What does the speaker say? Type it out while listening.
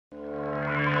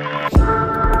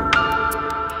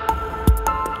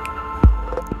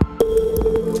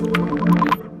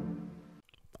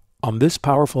this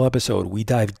powerful episode, we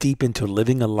dive deep into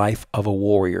living a life of a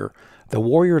warrior. The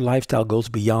warrior lifestyle goes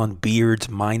beyond beards,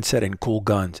 mindset, and cool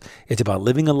guns. It's about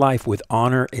living a life with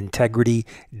honor, integrity,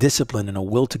 discipline, and a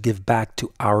will to give back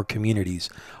to our communities.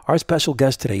 Our special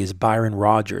guest today is Byron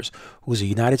Rodgers, who's a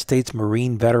United States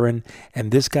Marine veteran,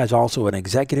 and this guy's also an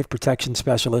executive protection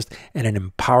specialist and an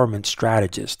empowerment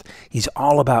strategist. He's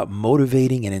all about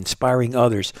motivating and inspiring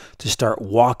others to start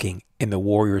walking in the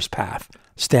warrior's path.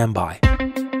 Stand by.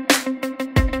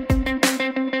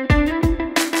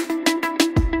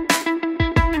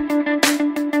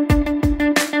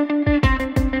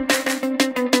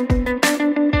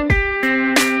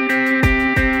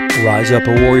 Rise up,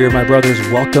 a warrior, my brothers.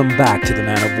 Welcome back to the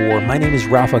Man of War. My name is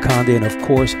Ralph Akande, and of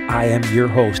course, I am your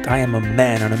host. I am a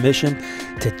man on a mission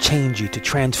to change you, to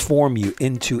transform you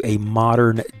into a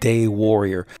modern day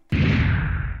warrior.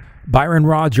 Byron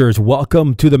Rodgers,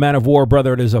 welcome to the Man of War,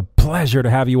 brother. It is a pleasure to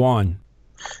have you on.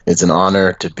 It's an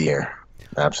honor to be here.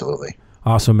 Absolutely.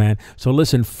 Awesome, man. So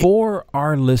listen, for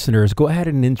our listeners, go ahead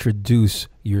and introduce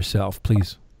yourself,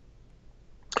 please.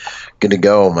 Good to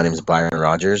go. My name is Byron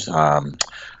Rodgers.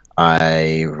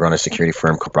 I run a security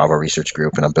firm called Bravo Research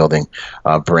Group, and I'm building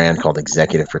a brand called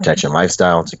Executive Protection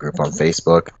Lifestyle. It's a group on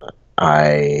Facebook.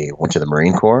 I went to the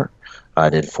Marine Corps. I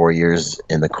did 4 years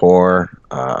in the Corps,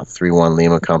 3-1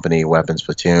 Lima Company, weapons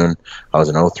platoon. I was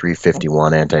an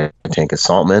 0351 anti-tank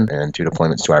assaultman and 2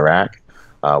 deployments to Iraq,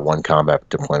 1 combat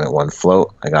deployment, 1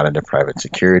 float. I got into private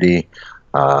security.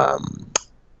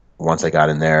 Once I got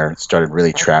in there, started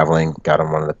really traveling, got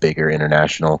on one of the bigger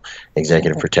international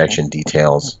executive protection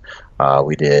details.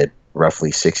 We did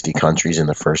roughly 60 countries in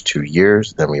the first 2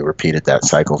 years. Then we repeated that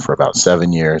cycle for about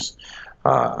 7 years.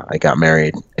 I got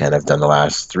married, and I've done the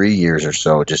last 3 years or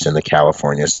so just in the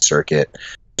California circuit.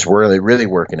 It's really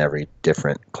working every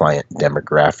different client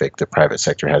demographic the private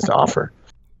sector has to offer.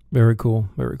 Very cool.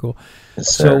 Very cool.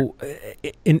 Yes, so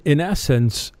in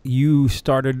essence, you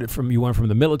went from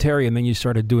the military, and then you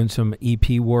started doing some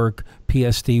EP work,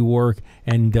 PSD work.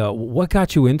 And what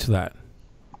got you into that?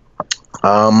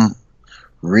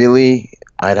 Really,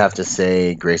 I'd have to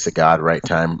say grace of God, right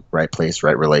time, right place,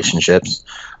 right relationships.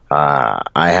 I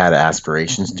had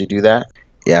aspirations to do that.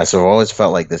 Yeah, so I've always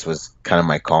felt like this was kind of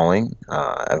my calling.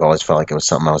 I've always felt like it was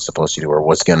something I was supposed to do or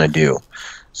was going to do.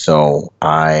 So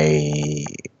I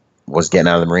was getting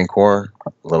out of the Marine Corps,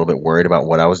 a little bit worried about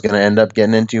what I was going to end up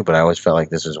getting into, but I always felt like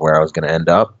this is where I was going to end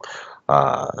up.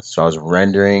 So I was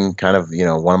rendering kind of,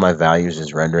 one of my values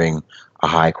is rendering a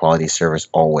high quality service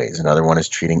always. Another one is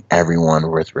treating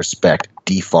everyone with respect,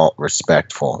 default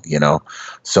respectful,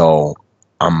 So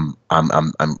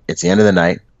it's the end of the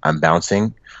night. I'm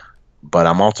bouncing, but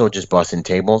I'm also just busting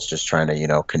tables, just trying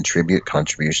to, contribute.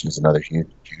 Contribution is another huge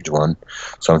one.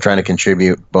 So I'm trying to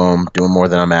contribute, boom, doing more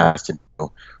than I'm asked to do.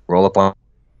 Roll up on,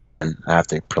 and I have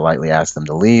to politely ask them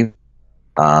to leave.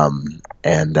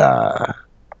 And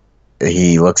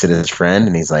he looks at his friend,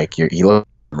 and he's like, he looks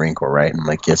at the Marine Corps, right? And I'm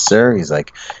like, yes, sir. He's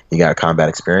like, you got combat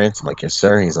experience? I'm like, yes,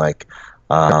 sir. He's like,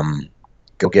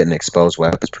 go get an exposed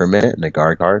weapons permit and a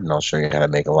guard card, and I'll show you how to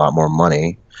make a lot more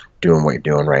money doing what you're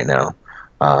doing right now.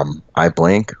 I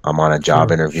blink. I'm on a job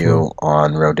interview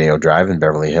on Rodeo Drive in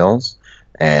Beverly Hills,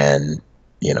 and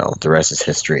the rest is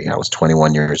history. I was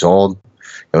 21 years old.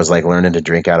 It was like learning to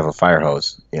drink out of a fire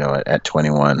hose, at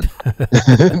 21,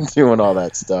 doing all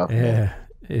that stuff.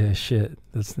 Yeah, shit.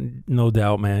 That's no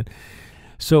doubt, man.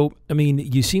 So, I mean,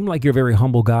 you seem like you're a very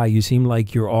humble guy. You seem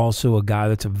like you're also a guy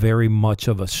that's very much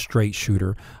of a straight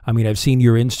shooter. I mean, I've seen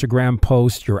your Instagram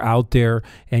posts. You're out there,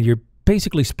 and you're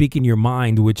basically speaking your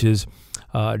mind, which is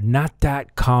not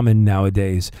that common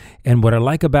nowadays. And what I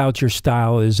like about your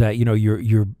style is that,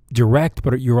 you're direct,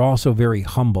 but you're also very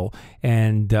humble.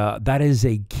 And that is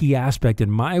a key aspect in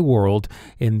my world,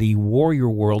 in the warrior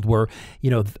world, where,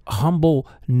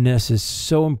 humbleness is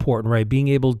so important, right? Being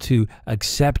able to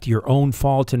accept your own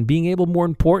faults and being able, more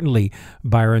importantly,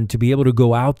 Byron, to be able to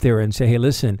go out there and say, hey,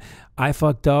 listen, I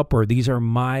fucked up, or these are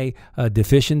my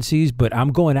deficiencies, but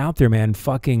I'm going out there, man,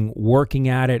 fucking working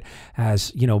at it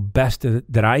as, best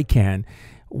that I can.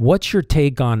 What's your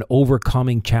take on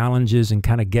overcoming challenges and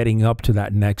kind of getting up to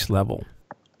that next level?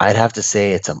 I'd have to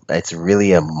say it's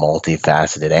really a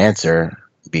multifaceted answer,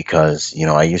 because,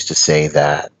 I used to say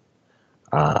that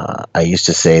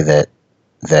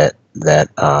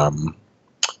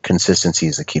consistency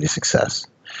is the key to success.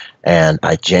 And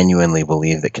I genuinely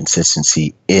believe that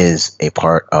consistency is a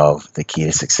part of the key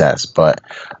to success. But,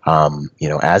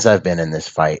 as I've been in this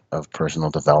fight of personal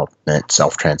development,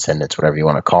 self-transcendence, whatever you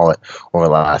want to call it, over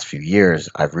the last few years,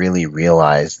 I've really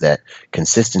realized that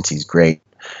consistency is great.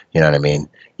 You know what I mean?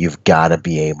 You've got to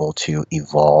be able to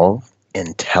evolve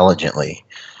intelligently.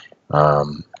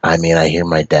 I mean, I hear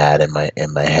my dad in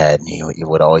my head, and he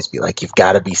would always be like, "You've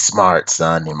got to be smart,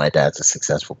 son." And my dad's a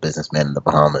successful businessman in the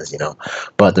Bahamas,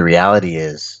 But the reality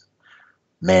is,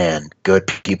 man, good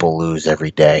people lose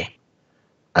every day.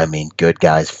 I mean, good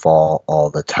guys fall all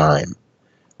the time.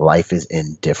 Life is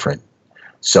indifferent.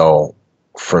 So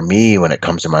for me, when it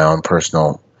comes to my own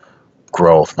personal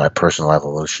growth, my personal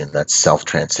evolution, that's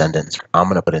self-transcendence, I'm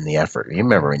going to put in the effort. You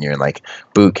remember when you're in like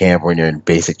boot camp, when you're in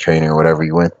basic training or whatever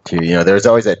you went to, there's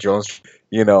always that Jones,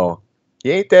 you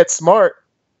ain't that smart,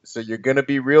 so you're going to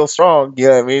be real strong. You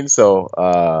know what I mean? So,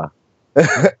 so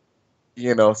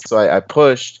I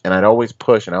pushed, and I'd always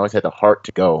push, and I always had the heart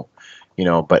to go,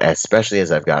 but especially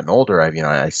as I've gotten older,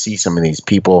 I see some of these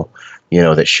people,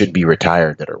 that should be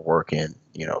retired that are working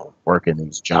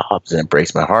these jobs, and it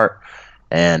breaks my heart.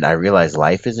 And I realize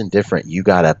life isn't different. You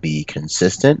got to be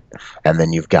consistent, and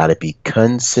then you've got to be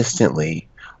consistently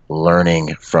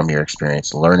learning from your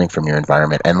experience, learning from your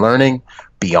environment, and learning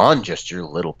beyond just your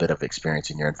little bit of experience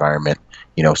in your environment,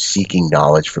 seeking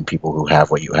knowledge from people who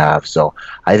have what you have. So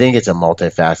I think it's a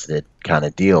multifaceted kind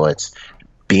of deal. It's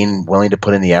being willing to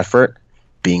put in the effort,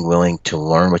 being willing to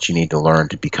learn what you need to learn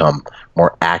to become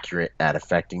more accurate at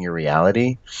affecting your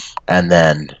reality. And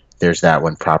then there's that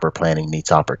when proper planning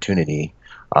meets opportunity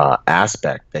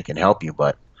aspect that can help you.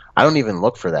 But I don't even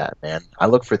look for that, man. I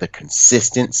look for the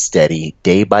consistent, steady,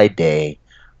 day by day,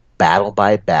 battle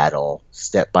by battle,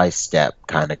 step by step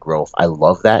kind of growth. I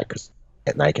love that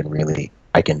and I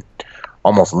can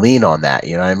almost lean on that.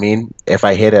 You know what I mean? If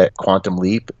I hit a quantum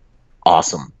leap,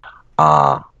 awesome.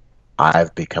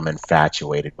 I've become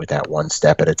infatuated with that one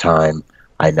step at a time.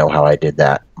 I know how I did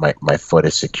that. My foot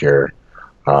is secure.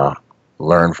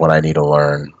 Learn what I need to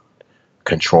learn.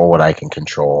 Control what I can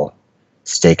control.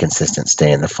 Stay consistent.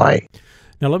 Stay in the fight.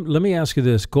 Now, let me ask you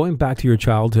this. Going back to your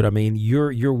childhood, I mean,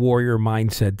 your warrior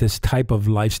mindset, this type of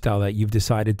lifestyle that you've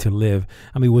decided to live,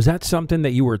 I mean, was that something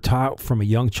that you were taught from a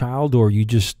young child, or you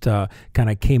just kind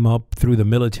of came up through the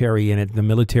military, and the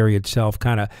military itself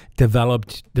kind of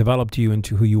developed you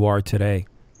into who you are today?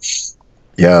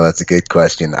 Yeah, that's a good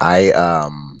question.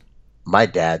 My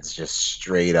dad's just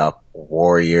straight up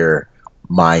warrior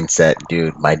mindset,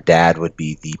 dude. My dad would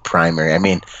be the primary. I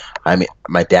mean,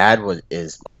 my dad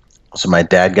So my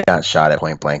dad got shot at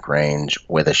point blank range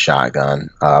with a shotgun,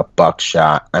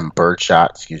 bird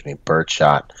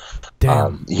shot.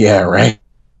 Damn. Yeah, right.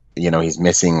 He's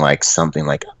missing like something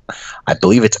like, I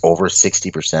believe it's over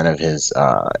 60% of his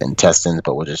intestines,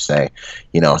 but we'll just say,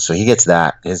 so he gets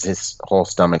that. His whole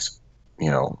stomach's,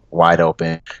 wide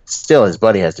open. Still, his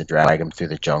buddy has to drag him through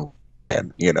the jungle.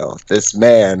 And, this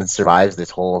man survives this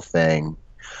whole thing.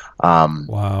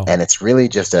 Wow. And it's really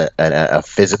just a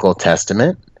physical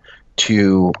testament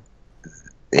to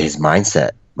his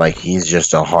mindset. Like, he's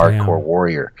just a hardcore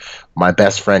warrior. My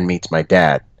best friend meets my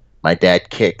dad. My dad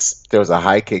throws a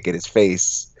high kick at his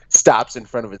face, stops in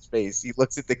front of his face. He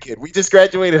looks at the kid. We just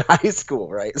graduated high school,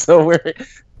 right? So we're,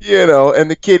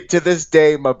 and the kid, to this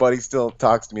day, my buddy still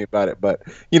talks to me about it, but,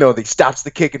 he stops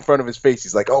the kick in front of his face.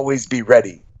 He's like, always be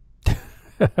ready.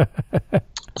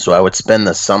 So I would spend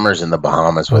the summers in the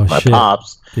Bahamas with my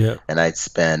pops, and I'd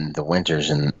spend the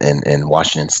winters in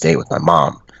Washington State with my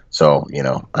mom. So,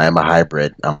 I am a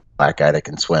hybrid. I'm a black guy that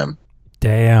can swim.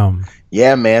 Damn.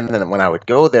 Yeah, man. And then when I would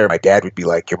go there, my dad would be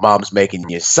like, your mom's making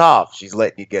you soft. She's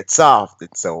letting you get soft. And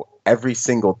so every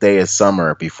single day of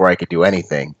summer, before I could do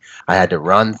anything, I had to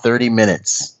run 30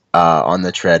 minutes on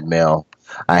the treadmill.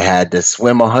 I had to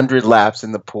swim 100 laps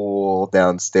in the pool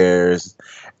downstairs.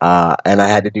 And I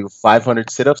had to do 500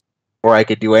 sit-ups before I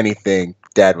could do anything.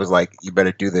 Dad was like, you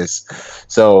better do this.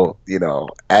 So,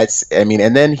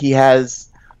 and then he has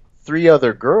 3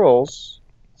 other girls,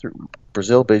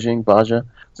 Brazil, Beijing, Baja.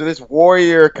 So this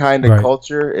warrior kind of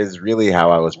culture is really how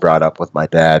I was brought up with my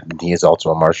dad. And he is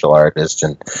also a martial artist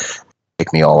and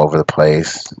take me all over the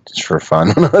place just for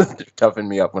fun. Toughened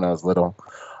me up when I was little.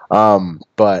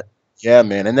 But yeah,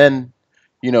 man. And then,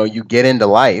 you get into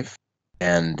life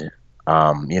and,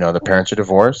 the parents are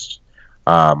divorced.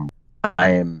 I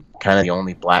am kind of the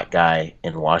only black guy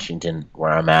in Washington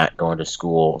where I'm at going to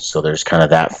school. So there's kind of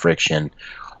that friction,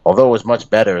 although it was much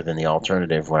better than the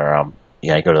alternative where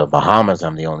I go to the Bahamas.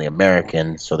 I'm the only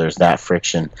American. So there's that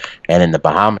friction. And in the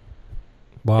Bahamas,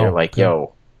 they're like,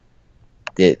 yo,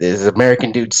 this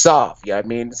American dude soft. Yeah,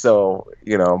 so,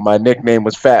 my nickname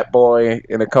was Fat Boy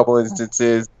in a couple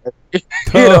instances.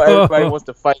 Everybody wants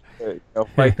to fight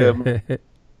them.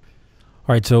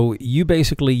 All right, so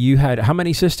you had how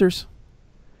many sisters?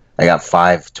 I got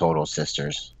 5 total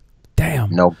sisters.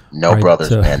 Damn. No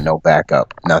brothers, man. No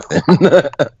backup. Nothing.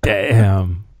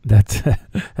 Damn. That's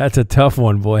that's a tough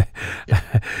one, boy.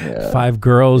 Yeah. 5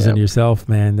 girls Yeah. and yourself,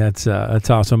 man. That's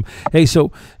awesome. Hey,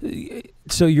 so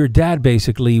your dad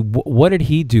basically, what did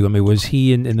he do? I mean, was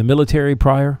he in the military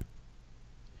prior?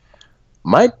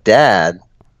 My dad,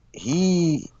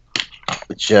 he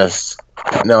just,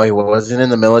 no, he wasn't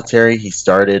in the military. He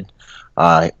started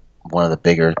one of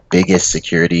the biggest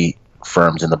security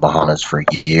firms in the Bahamas for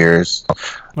years,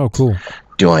 Oh, cool.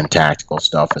 doing tactical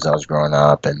stuff as I was growing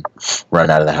up, and run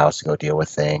out of the house to go deal with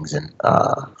things. And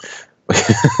I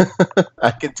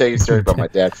can tell you stories about my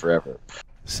dad forever.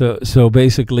 So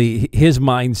basically, his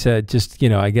mindset, just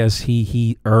I guess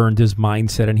he earned his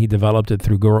mindset and he developed it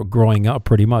through growing up,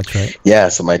 pretty much, right? Yeah,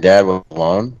 so my dad was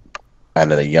alone at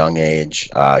a young age.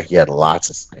 He had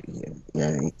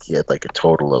he had like a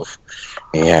total of,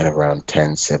 he had around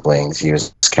 10 siblings. He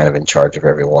was kind of in charge of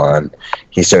everyone.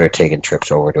 He started taking trips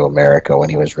over to America when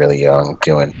he was really young,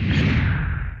 doing.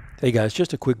 Hey guys,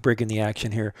 just a quick break in the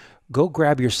action here. Go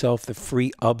grab yourself the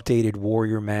free updated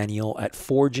warrior manual at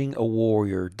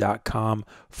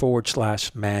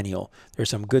forgingawarrior.com/manual. There's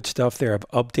some good stuff there. I've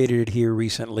updated it here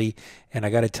recently, and I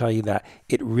got to tell you that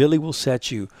it really will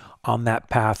set you on that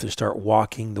path to start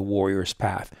walking the warrior's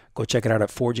path. Go check it out at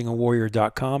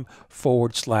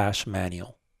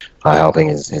forgingawarrior.com/manual. Helping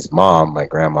his mom, my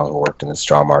grandma, who worked in the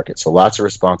straw market. So lots of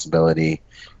responsibility.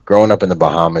 Growing up in the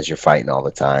Bahamas, you're fighting all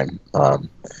the time.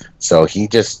 So he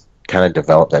just kind of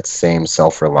developed that same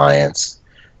self-reliance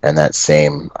and that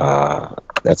same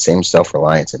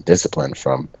self-reliance and discipline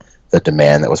from the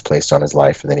demand that was placed on his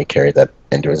life. And then he carried that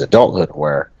into his adulthood,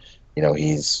 where,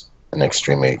 he's an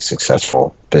extremely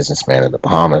successful businessman in the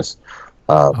Bahamas.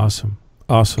 Awesome.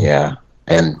 Yeah.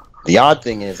 And the odd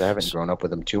thing is, I haven't grown up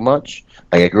with him too much.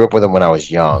 Like, I grew up with him when I was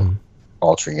young,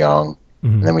 ultra young.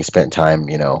 And then we spent time,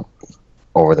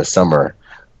 over the summer.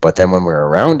 But then when we're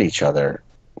around each other,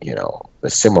 the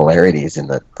similarities in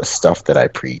the stuff that I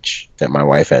preach, that my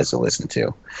wife has to listen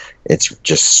to, it's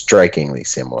just strikingly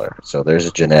similar. So there's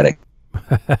a genetic.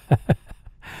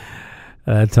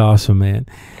 That's awesome, man.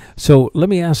 So let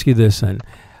me ask you this then.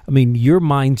 I mean, your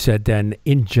mindset then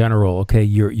in general, okay,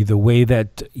 you're the way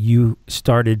that you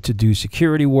started to do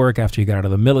security work after you got out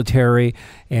of the military,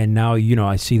 and now,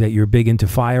 I see that you're big into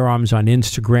firearms on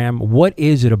Instagram. What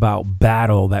is it about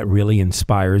battle that really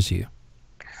inspires you?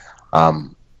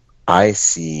 I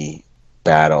see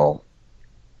battle.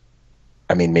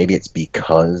 I mean, maybe it's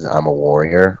because I'm a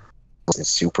warrior. It's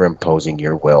superimposing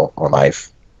your will on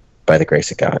life by the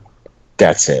grace of God.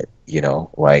 That's it,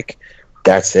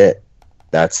 that's it.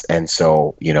 And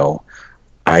so,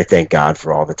 I thank God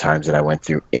for all the times that I went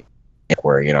through it,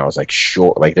 where, I was like,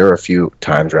 sure, like there were a few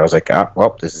times where I was like,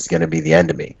 well, this is going to be the end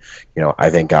of me. I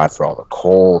thank God for all the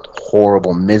cold,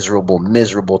 horrible,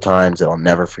 miserable times that I'll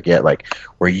never forget, like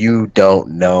where you don't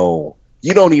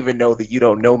even know that you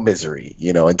don't know misery,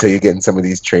 until you get in some of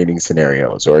these training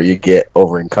scenarios, or you get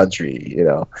over in country,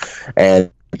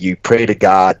 and you pray to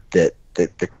God that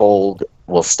the cold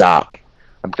will stop.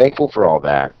 I'm thankful for all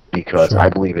that, because Sure. I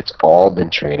believe it's all been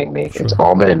training me. Sure. It's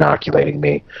all been inoculating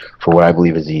me for what I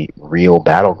believe is the real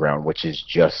battleground, which is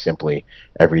just simply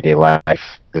everyday life,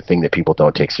 the thing that people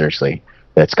don't take seriously,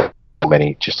 that's got so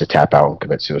many just to tap out and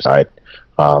commit suicide,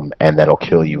 and that'll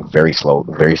kill you very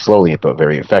slowly, but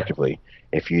very effectively,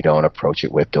 if you don't approach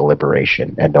it with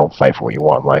deliberation and don't fight for what you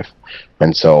want in life.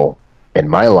 And so in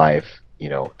my life,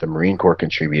 the Marine Corps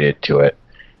contributed to it.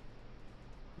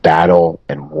 Battle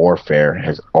and warfare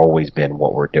has always been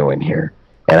what we're doing here.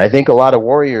 And I think a lot of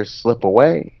warriors slip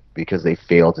away because they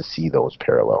fail to see those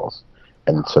parallels.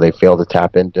 And so they fail to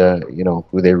tap into,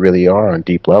 who they really are on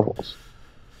deep levels.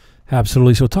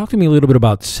 Absolutely. So talk to me a little bit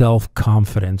about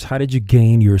self-confidence. How did you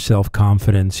gain your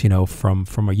self-confidence,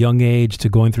 from a young age to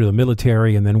going through the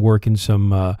military and then working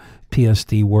some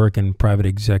PSD work and private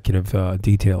executive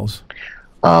details?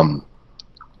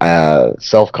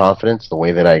 Self-confidence, the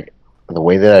way that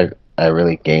I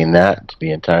really gained that, to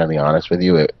be entirely honest with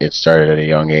you, it started at a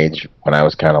young age, when I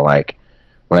was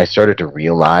when I started to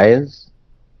realize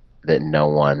that no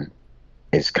one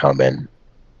is coming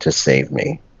to save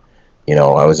me.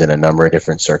 I was in a number of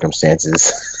different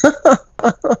circumstances.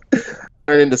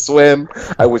 Learning to swim,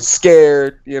 I was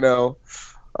scared,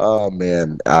 oh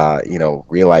man,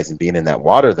 realizing being in that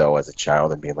water though as a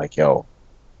child and being like, yo,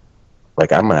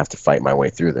 like I'm gonna have to fight my way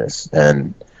through this.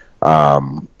 And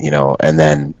and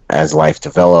then as life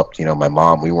developed, my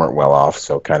mom, we weren't well off,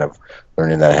 so kind of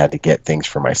learning that I had to get things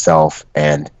for myself.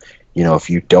 And if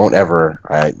you don't ever,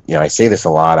 I say this a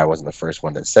lot, I wasn't the first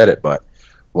one that said it, but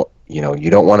you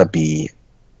don't want to be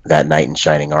that knight in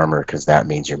shining armor, because that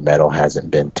means your metal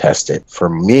hasn't been tested. For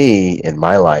me in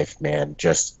my life, man,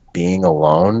 just being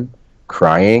alone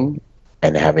crying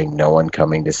and having no one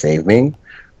coming to save me,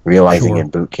 realizing Sure. in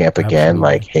boot camp again, Absolutely.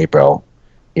 like, hey, bro,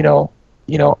 you know,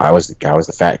 I was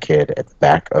the fat kid at the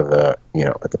back of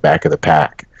the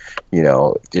pack,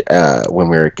 when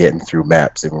we were getting through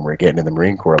MEPS and when we were getting in the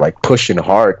Marine Corps, like pushing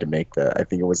hard to make I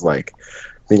think it was like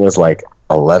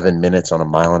 11 minutes on a 1.5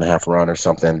 mile run or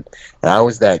something. And I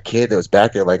was that kid that was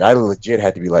back there. Like, I legit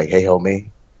had to be like, hey, homie,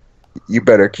 you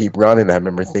better keep running. I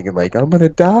remember thinking like, I'm going to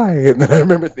die. And then I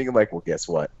remember thinking like, well, guess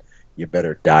what? You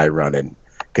better die running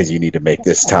because you need to make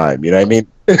this time. You know what I mean?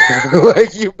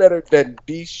 Like, you better then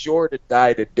be sure to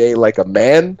die today like a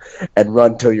man and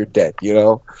run till you're dead,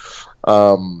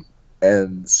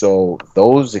 And so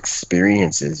those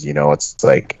experiences, it's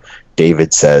like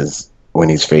David says when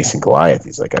he's facing Goliath,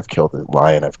 he's like, I've killed a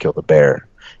lion, I've killed a bear.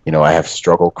 I have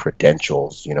struggle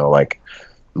credentials, like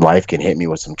life can hit me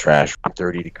with some trash. I'm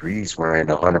 30 degrees wearing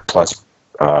 100 plus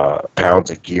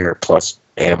pounds of gear plus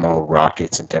ammo,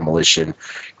 rockets, and demolition,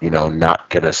 not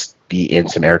going to be in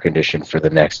some air condition for the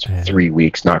next 3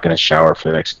 weeks, not going to shower for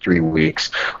the next 3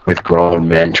 weeks with grown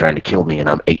men trying to kill me, and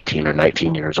I'm 18 or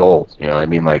 19 years old. You know what I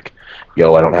mean? Like, I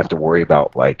don't have to worry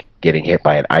about like getting hit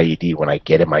by an IED when I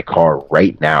get in my car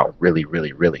right now. Really,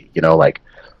 really, really,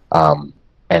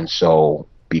 and so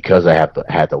because I have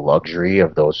had the luxury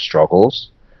of those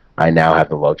struggles, I now have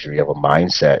the luxury of a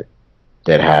mindset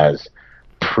that has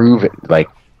proven, like,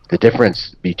 the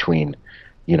difference between,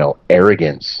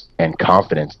 arrogance and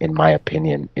confidence, in my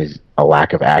opinion, is a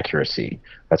lack of accuracy.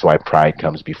 That's why pride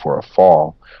comes before a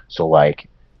fall. So, like,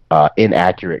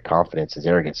 inaccurate confidence is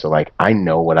arrogance. So, like, I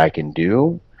know what I can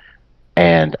do,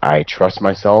 and I trust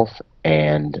myself,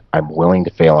 and I'm willing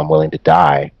to fail. I'm willing to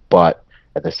die. But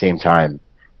at the same time,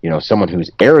 someone who's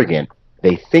arrogant,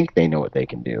 they think they know what they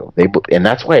can do. And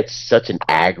that's why it's such an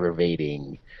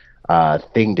aggravating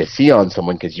thing to see on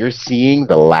someone, because you're seeing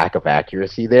the lack of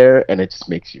accuracy there, and it just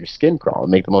makes your skin crawl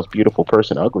and make the most beautiful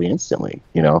person ugly instantly.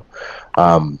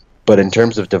 But in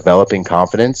terms of developing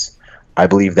confidence, I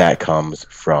believe that comes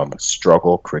from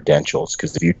struggle credentials,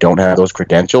 because if you don't have those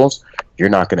credentials, you're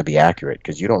not going to be accurate,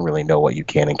 because you don't really know what you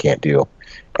can and can't do.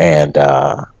 And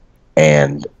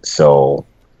so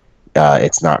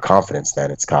it's not confidence,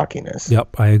 then it's cockiness.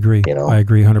 Yep, I agree. I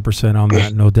agree 100% on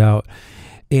that, no doubt.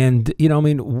 And,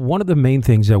 one of the main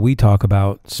things that we talk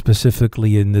about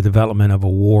specifically in the development of a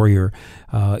warrior,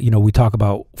 we talk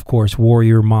about, of course,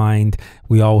 warrior mind.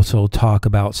 We also talk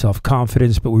about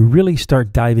self-confidence, but we really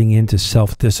start diving into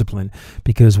self-discipline,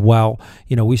 because while,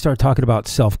 we start talking about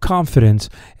self-confidence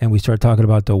and we start talking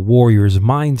about the warrior's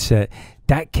mindset,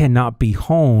 that cannot be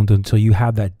honed until you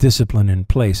have that discipline in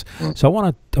place. So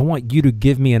I want you to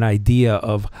give me an idea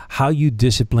of how you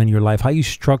discipline your life, how you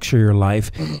structure your life,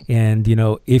 and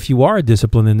if you are a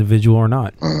disciplined individual or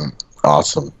not.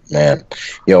 Awesome, man.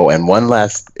 And one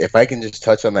last, if I can just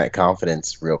touch on that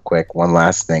confidence real quick, one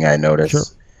last thing I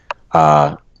noticed.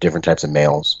 Sure. Different types of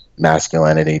males,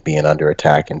 masculinity being under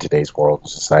attack in today's world and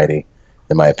society,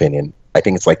 in my opinion. I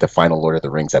think it's like the final Lord of the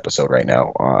Rings episode right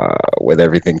now, with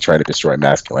everything trying to destroy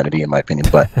masculinity, in my opinion.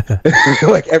 But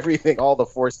like everything, all the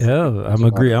forces. Yeah,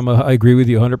 I agree with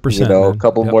you 100%. A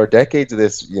couple more decades of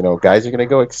this, guys are going to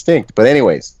go extinct. But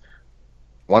anyways,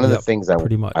 one of the things I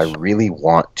really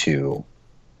want to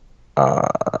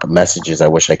messages I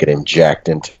wish I could inject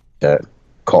into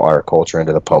our culture,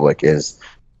 into the public, is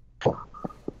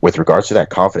with regards to that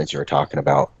confidence you were talking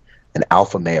about. An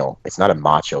alpha male, it's not a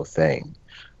macho thing.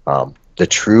 The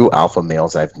true alpha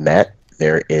males I've met,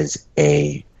 there is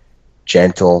a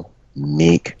gentle,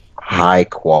 meek, high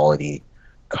quality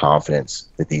confidence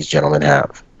that these gentlemen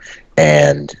have.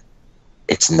 And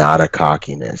it's not a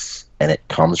cockiness, and it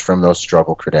comes from those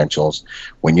struggle credentials.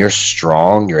 When you're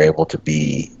strong, you're able to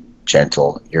be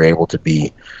gentle. You're able to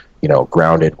be,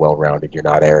 grounded, well-rounded. You're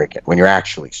not arrogant when you're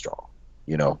actually strong,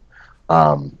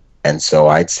 and so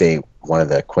I'd say one of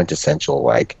the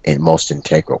quintessential, most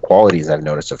integral qualities I've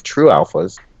noticed of true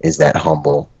alphas is that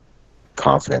humble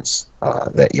confidence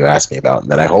that you asked me about,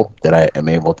 and that I hope that I am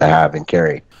able to have and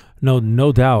carry. No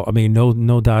doubt.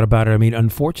 No doubt about it.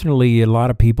 Unfortunately, a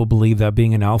lot of people believe that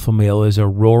being an alpha male is a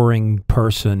roaring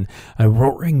person, a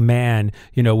roaring man,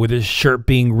 with his shirt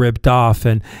being ripped off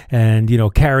and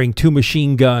carrying 2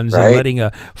 machine guns, right, and letting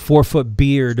a 4-foot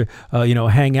beard,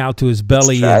 hang out to his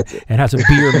belly, and has a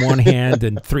beer in one hand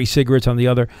and 3 cigarettes on the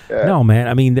other. Yeah. No,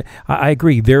 man. I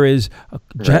agree. There is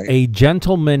a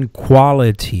gentleman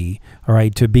quality, all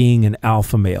right, to being an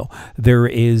alpha male. There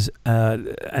is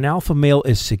an alpha male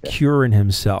is secure. secure in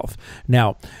himself.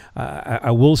 Now,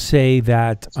 I will say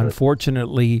that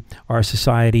unfortunately, our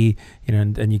society,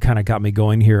 and you kind of got me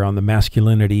going here on the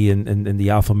masculinity and the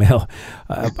alpha male,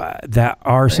 that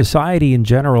our society in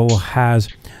general has,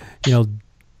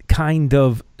 kind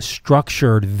of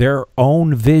structured their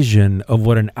own vision of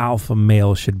what an alpha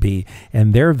male should be,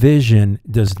 and their vision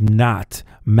does not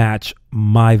match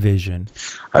my vision.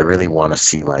 I really want to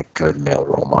see like good male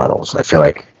role models. I feel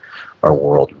like our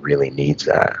world really needs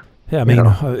that. Yeah, I mean,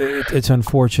 it's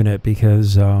unfortunate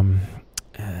because,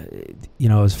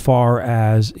 as far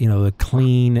as, the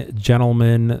clean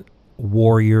gentleman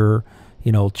warrior,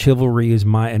 chivalry is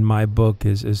in my book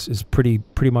is pretty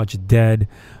much dead.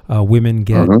 Women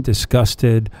get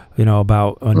disgusted,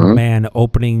 about a man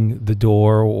opening the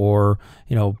door or,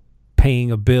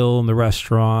 paying a bill in the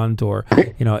restaurant, or,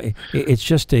 it's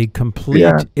just a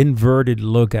complete inverted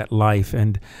look at life.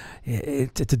 And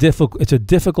it's a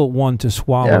difficult one to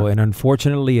swallow. And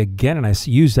unfortunately, again, and I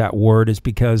use that word is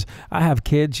because I have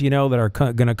kids, that are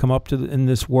going to come up in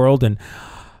this world. And,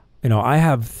 I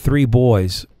have 3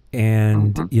 boys.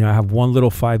 And, I have 1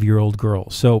 little 5-year-old girl.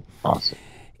 So awesome.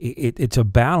 It's a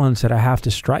balance that I have to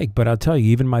strike. But I'll tell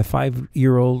you, even my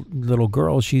 5-year-old little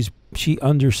girl, she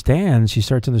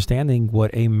starts understanding what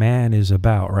a man is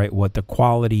about, right? What the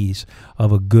qualities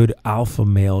of a good alpha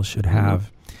male should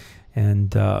have.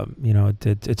 And,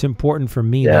 it's important for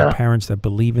me that parents that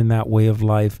believe in that way of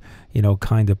life,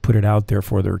 kind of put it out there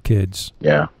for their kids.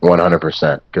 Yeah,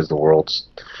 100%. Because the world's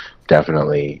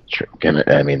definitely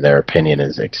their opinion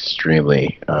is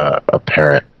extremely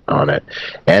apparent on it,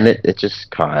 and it just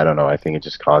I don't know, I think it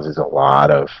just causes a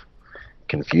lot of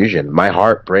confusion. My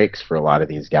heart breaks for a lot of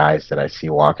these guys that I see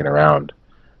walking around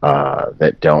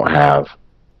that don't have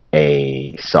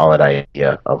a solid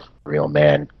idea of real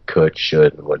man could,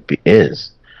 should, would be,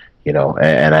 is, and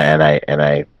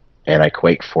I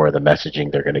quake for the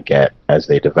messaging they're going to get as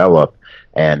they develop.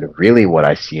 And really what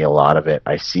I see a lot of it,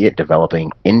 I see it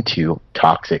developing into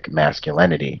toxic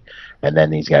masculinity. And then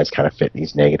these guys kind of fit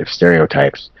these negative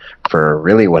stereotypes for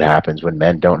really what happens when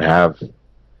men don't have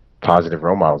positive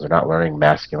role models. They're not learning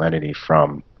masculinity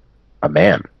from a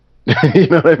man. You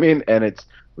know what I mean? And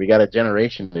we got a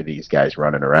generation of these guys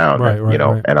running around, right.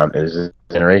 And there's a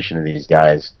generation of these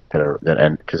guys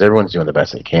and because everyone's doing the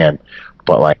best they can,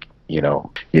 but like,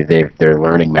 they're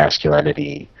learning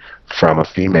masculinity from a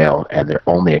female, and they're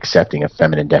only accepting a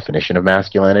feminine definition of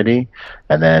masculinity.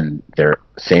 And then they're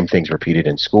same things repeated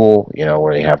in school,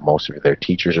 where they have most of their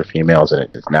teachers are females, and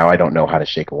now I don't know how to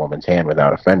shake a woman's hand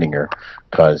without offending her,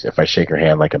 because if I shake her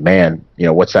hand like a man,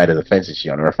 what side of the fence is she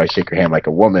on? Or if I shake her hand like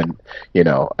a woman,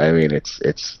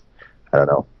 it's I don't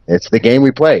know, it's the game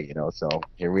we play, so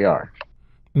here we are.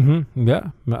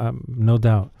 Yeah, no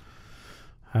doubt.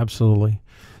 Absolutely.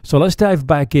 So let's dive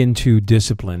back into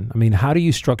discipline. I mean, how do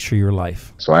you structure your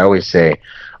life? So I always say,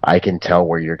 I can tell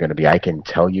where you're going to be. I can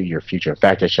tell you your future. In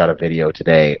fact, I shot a video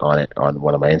today on it on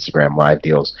one of my Instagram live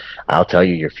deals. I'll tell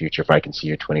you your future if I can see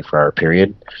your 24-hour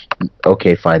period.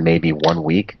 Okay, fine, maybe 1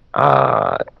 week.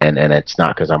 And it's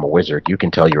not because I'm a wizard. You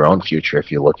can tell your own future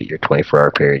if you look at your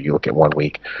 24-hour period. You look at 1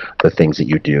 week, the things that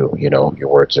you do. Your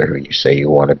words are who you say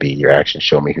you want to be. Your actions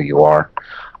show me who you are.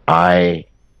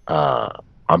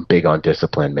 I'm big on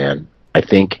discipline, man. I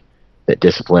think that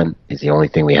discipline is the only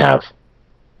thing we have.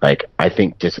 Like, I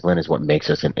think discipline is what makes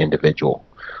us an individual.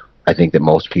 I think that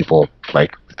most people,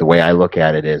 like, the way I look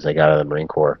at it is, I got out of the Marine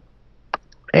Corps,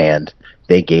 and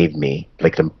they gave me,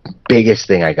 like, the biggest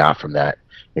thing I got from that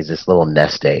is this little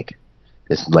nest egg.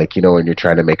 This, like, when you're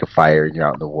trying to make a fire and you're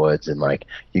out in the woods, and, like,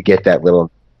 you get that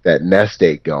nest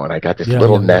egg going. I got this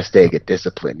little nest egg of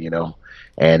discipline,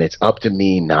 and it's up to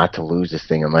me not to lose this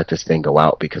thing and let this thing go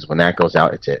out, because when that goes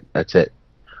out, that's it.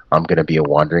 I'm going to be a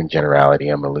wandering generality.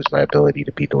 I'm going to lose my ability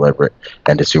to be deliberate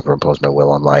and to superimpose my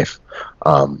will on life.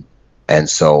 And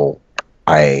so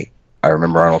I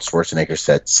remember Arnold Schwarzenegger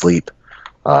said, sleep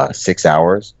 6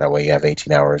 hours. That way you have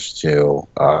 18 hours to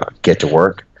get to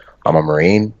work. I'm a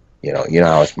Marine. You know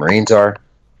how us Marines are.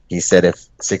 He said if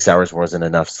 6 hours wasn't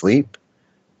enough sleep,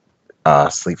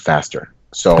 sleep faster.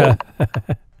 So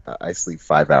I sleep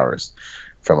 5 hours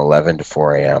from 11 to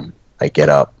 4 a.m. I get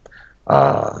up.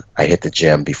 I hit the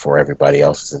gym before everybody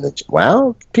else is in the gym.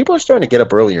 Well, people are starting to get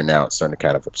up earlier now. It's starting to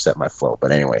kind of upset my flow.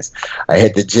 But anyways, I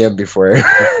hit the gym before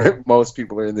most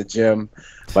people are in the gym.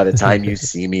 By the time you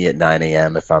see me at 9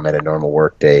 a.m., if I'm at a normal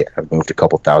work day, I've moved a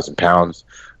couple thousand pounds.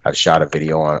 I've shot a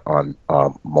video on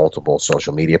multiple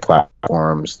social media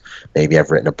platforms. Maybe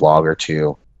I've written a blog or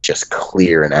two. Just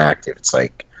clear and active. It's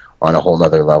like on a whole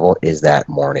nother level is that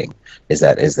morning. Is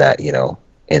that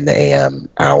in the AM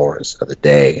hours of the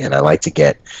day. And I like to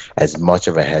get as much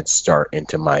of a head start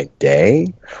into my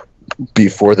day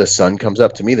before the sun comes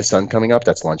up. To me, the sun coming up,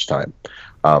 that's lunchtime.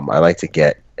 I like to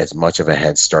get as much of a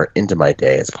head start into my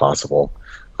day as possible,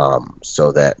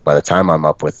 so that by the time I'm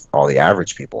up with all the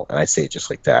average people, and I say it just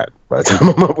like that, by the time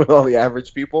I'm up with all the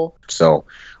average people, so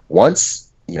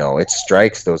once, you know, it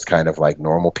strikes those kind of like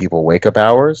normal people wake up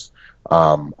hours,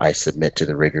 I submit to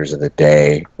the rigors of the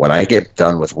day. When I get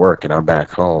done with work and I'm back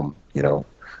home, you know,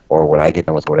 or when I get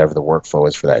done with whatever the workflow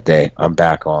is for that day, I'm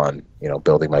back on, you know,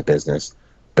 building my business,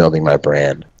 building my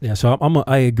brand. Yeah, so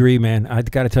I agree, man. I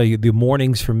got to tell you, the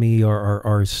mornings for me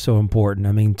are so important.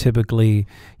 I mean, typically,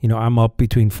 you know, I'm up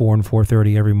between 4 and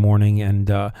 4:30 every morning,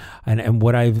 and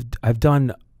what I've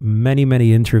done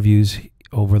many interviews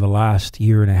over the last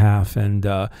year and a half, and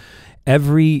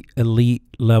every elite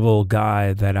level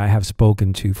guy that I have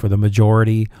spoken to, for the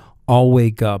majority, all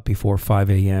wake up before 5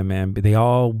 a.m. man. They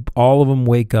all of them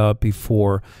wake up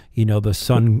before, you know, the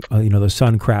sun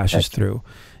crashes through.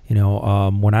 You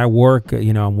know, when I work,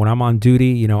 you know, when I'm on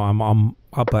duty, you know, I'm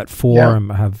up at 4. Yeah.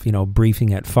 I have, you know,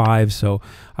 briefing at 5, so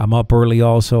I'm up early.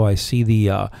 Also, I see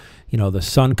the you know, the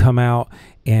sun come out.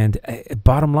 And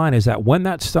bottom line is that when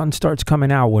that sun starts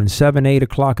coming out, when 7, 8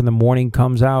 o'clock in the morning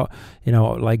comes out, you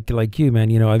know, like you, man,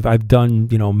 you know, I've done,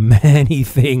 you know, many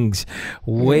things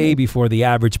way before the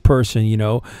average person, you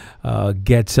know,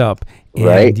 gets up. And,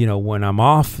 Right. you know, when I'm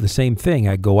off, the same thing.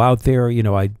 I go out there, you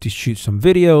know, I just shoot some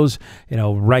videos, you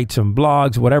know, write some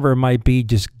blogs, whatever it might be,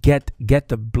 just get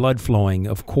the blood flowing.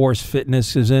 Of course,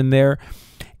 fitness is in there.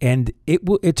 And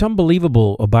it's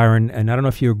unbelievable, Byron, and I don't know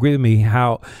if you agree with me,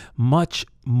 how much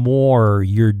more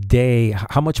your day,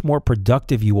 how much more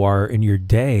productive you are in your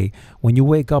day when you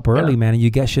wake up early, man, and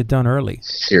you get shit done early.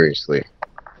 Seriously.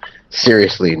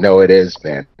 No, it is,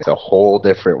 man. It's a whole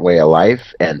different way of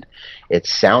life, and it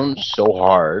sounds so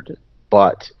hard,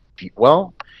 but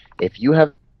if you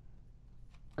have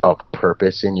a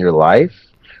purpose in your life,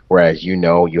 whereas, you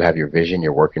know, you have your vision,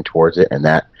 you're working towards it, and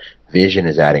that vision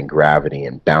is adding gravity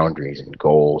and boundaries and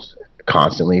goals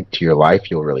constantly to your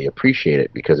life, you'll really appreciate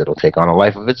it because it'll take on a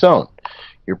life of its own.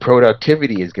 Your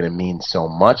productivity is going to mean so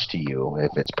much to you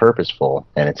if it's purposeful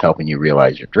and it's helping you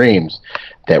realize your dreams,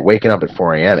 that waking up at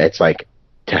 4 a.m., it's like,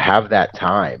 to have that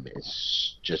time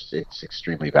is just, it's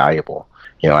extremely valuable.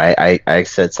 You know, I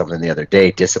said something the other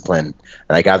day, discipline,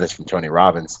 and I got this from Tony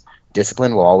Robbins,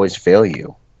 discipline will always fail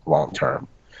you long term.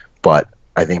 But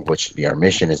I think what should be our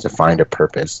mission is to find a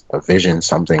purpose, a vision,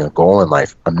 something, a goal in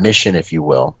life, a mission, if you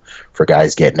will, for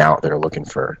guys getting out that are looking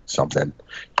for something.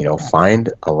 You know,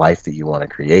 find a life that you want to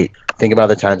create. Think about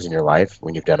the times in your life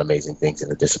when you've done amazing things and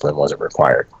the discipline wasn't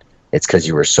required. It's because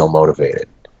you were so motivated.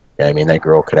 Yeah, I mean, that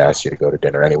girl could ask you to go to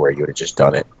dinner anywhere, you would have just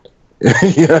done it.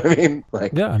 You know what I mean?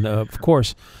 Like, yeah, and, of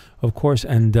course,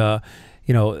 and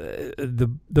you know,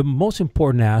 the most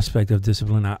important aspect of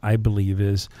discipline, I believe,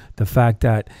 is the fact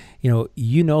that,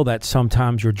 you know that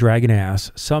sometimes you're dragging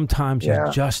ass, sometimes you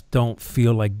just don't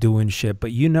feel like doing shit,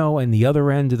 but you know, in the other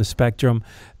end of the spectrum,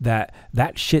 that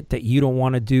shit that you don't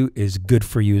want to do is good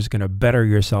for you, is going to better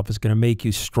yourself, is going to make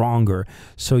you stronger.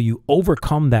 So you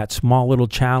overcome that small little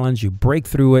challenge, you break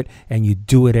through it, and you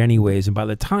do it anyways. And by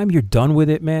the time you're done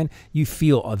with it, man, you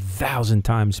feel 1,000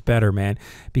 times better, man.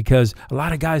 Because a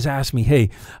lot of guys ask me, hey,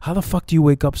 how the fuck do you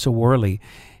wake up so early?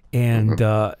 And,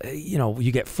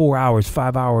 you get 4 hours,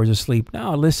 5 hours of sleep.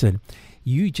 No, listen,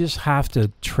 you just have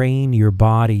to train your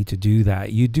body to do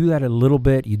that. You do that a little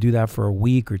bit. You do that for a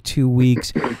week or 2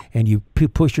 weeks, and you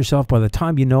push yourself. By the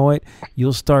time you know it,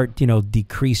 you'll start,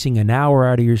 decreasing an hour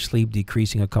out of your sleep,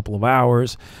 decreasing a couple of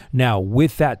hours. Now,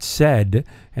 with that said,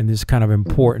 and this is kind of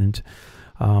important,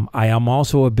 I am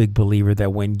also a big believer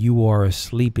that when you are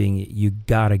sleeping, you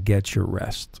got to get your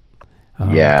rest.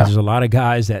 Because there's a lot of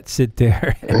guys that sit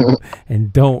there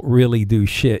and don't really do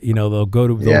shit. They'll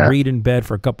read in bed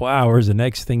for a couple hours. The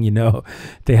next thing you know,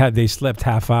 they slept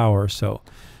half hour. So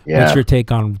what's your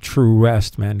take on true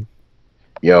rest, man?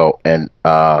 And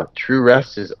true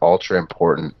rest is ultra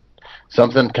important.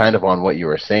 Something kind of on what you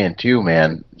were saying too,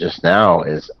 man, just now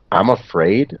is I'm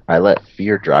afraid. I let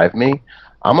fear drive me.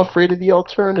 I'm afraid of the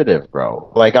alternative,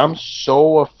 bro. Like, I'm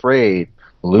so afraid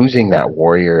losing that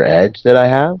warrior edge that I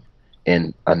have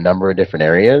in a number of different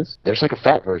areas. There's like a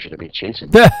fat version of me chasing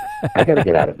me. I gotta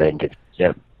get out of bed and get to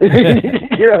the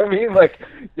gym. You know what I mean? Like,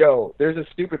 there's a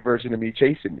stupid version of me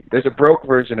chasing me. There's a broke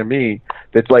version of me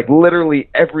that's like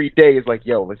literally every day is like,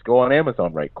 let's go on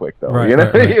Amazon right quick though. Right, you know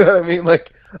right. You know what I mean?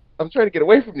 Like, I'm trying to get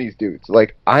away from these dudes.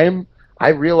 Like, I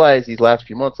realized these last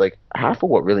few months, like, half of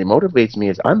what really motivates me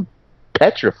is I'm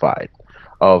petrified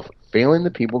of failing the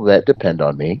people that depend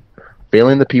on me,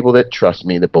 failing the people that trust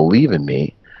me, that believe in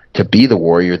me, to be the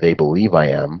warrior they believe I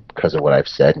am because of what I've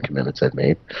said and commitments I've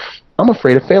made, I'm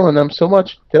afraid of failing them so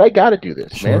much that I got to do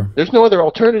this, man. Sure. There's no other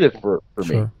alternative for me.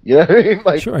 Sure. You know what I mean?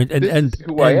 Like, Sure, and this and is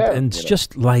who I am. and it's you know?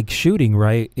 just like shooting,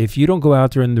 right? If you don't go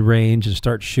out there in the range and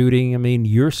start shooting, I mean,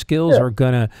 your skills Yeah.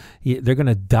 are they're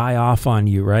gonna die off on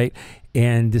you, right?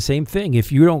 And the same thing,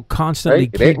 if you don't constantly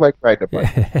Right? It ain't keep, like riding a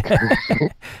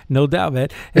bike. no doubt, man.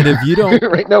 And if you don't,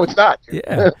 Right? No, it's not.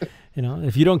 yeah,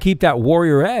 if you don't keep that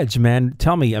warrior edge, man,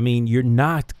 tell me, I mean, you're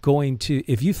not going to,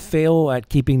 if you fail at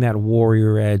keeping that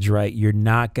warrior edge, right, you're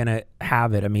not going to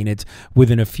have it. I mean, it's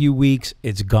within a few weeks,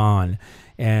 it's gone.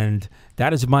 And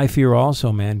that is my fear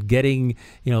also, man, getting,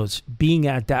 being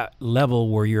at that level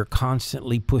where you're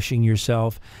constantly pushing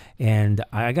yourself. And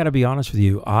I got to be honest with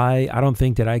you, I don't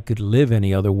think that I could live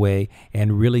any other way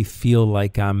and really feel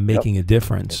like I'm making a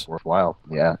difference. It's worthwhile.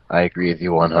 Yeah, I agree with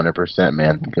you 100%,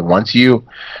 man.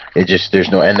 Because there's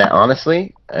no, and that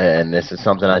honestly, and this is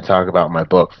something I talk about in my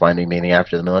book, Finding Meaning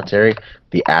After the Military,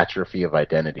 the atrophy of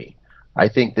identity. I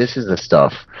think this is the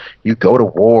stuff. You go to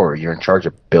war, you're in charge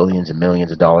of billions and millions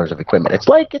of dollars of equipment. It's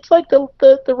like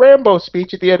the Rambo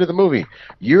speech at the end of the movie.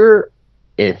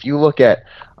 If you look at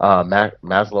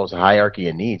Maslow's hierarchy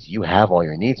of needs, you have all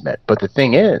your needs met. But the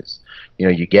thing is,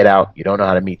 you get out, you don't know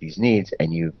how to meet these needs,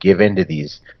 and you give in to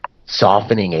these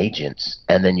softening agents,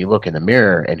 and then you look in the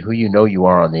mirror, and who you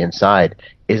are on the inside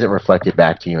isn't reflected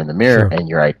back to you in the mirror, Sure. and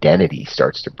your identity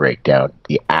starts to break down.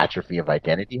 The atrophy of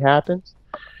identity happens.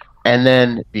 And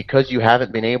then because you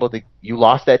haven't been able to, you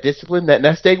lost that discipline, that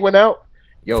nest egg went out,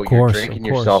 you're drinking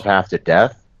yourself half to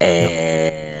death,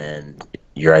 and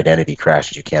your identity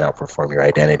crashes. You can't outperform your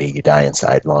identity. You die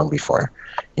inside long before,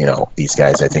 these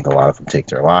guys, I think a lot of them take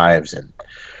their lives and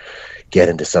get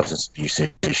into substance abuse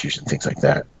issues and things like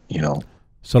that,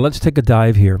 So let's take a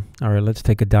dive here. All right, let's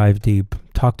take a dive deep.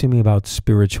 Talk to me about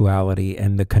spirituality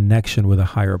and the connection with a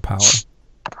higher power.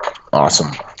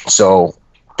 Awesome. So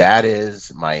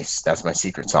that's my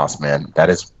secret sauce, man. That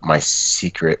is my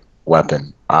secret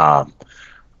weapon.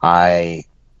 I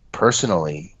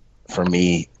personally, for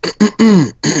me,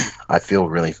 I feel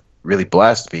really, really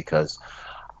blessed because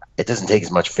it doesn't take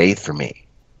as much faith for me,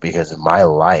 because in my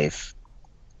life,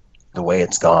 the way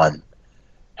it's gone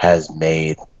has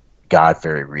made God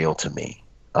very real to me.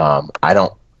 I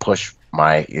don't push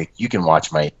you can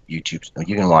watch my YouTube,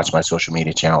 you can watch my social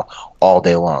media channel all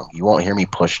day long. You won't hear me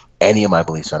push any of my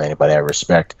beliefs on anybody. I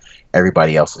respect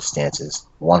everybody else's stances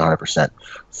 100%.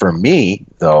 For me,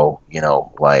 though,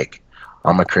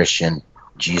 I'm a Christian.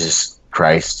 Jesus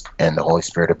Christ and the Holy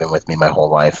Spirit have been with me my whole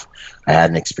life. I had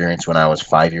an experience when I was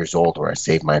 5 years old where I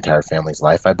saved my entire family's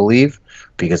life, I believe,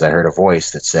 because I heard a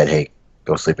voice that said, "Hey,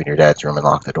 go sleep in your dad's room and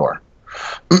lock the door."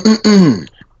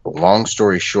 Long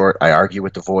story short, I argue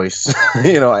with the voice.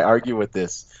 I argue with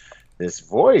this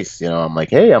voice. I'm like,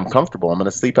 "Hey, I'm comfortable. I'm going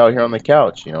to sleep out here on the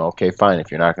couch." Okay, fine.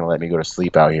 If you're not going to let me go to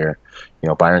sleep out here,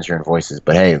 Byron's hearing voices.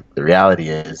 But hey, the reality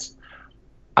is,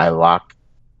 I lock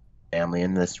family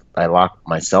in this. I lock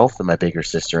myself and my bigger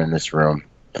sister in this room.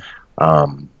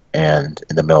 And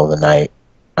in the middle of the night,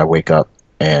 I wake up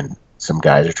and some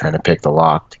guys are trying to pick the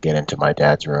lock to get into my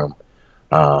dad's room.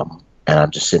 And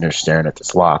I'm just sitting there staring at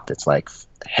this lock that's like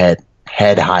head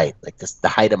height, like this, the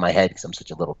height of my head, because I'm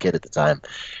such a little kid at the time,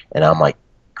 and I'm like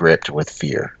gripped with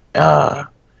fear.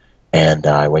 And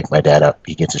I wake my dad up.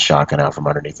 He gets a shotgun out from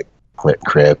underneath the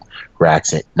crib,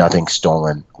 racks it. Nothing's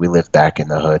stolen. We live back in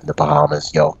the hood in the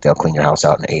Bahamas. They'll clean your house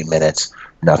out in 8 minutes.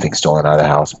 Nothing stolen out of the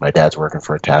house. My dad's working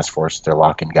for a task force. They're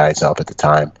locking guys up at the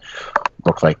time.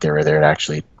 Looked like they were there to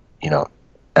actually,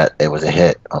 it was a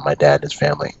hit on my dad and his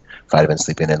family. If I'd have been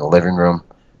sleeping in the living room,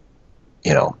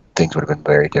 things would have been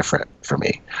very different for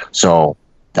me. So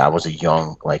that was a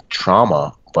young,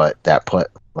 trauma, but that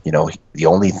put, the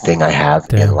only thing I have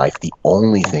in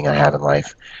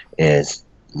life, is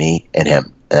me and him.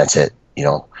 And that's it,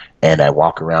 and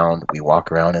we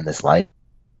walk around in this life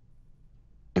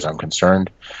as I'm concerned.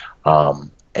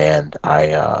 And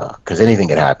cause anything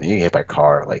could happen. You get hit by a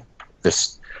car,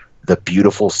 the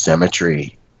beautiful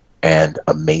symmetry and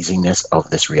amazingness of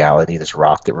this reality, this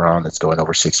rock that we're on that's going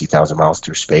over 60,000 miles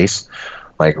through space.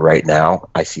 Like right now,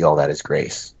 I see all that as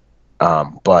grace.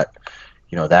 But,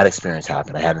 that experience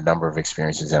happened. I had a number of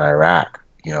experiences in Iraq,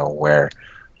 where,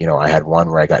 I had one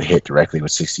where I got hit directly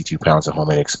with 62 pounds of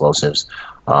homemade explosives.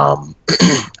 I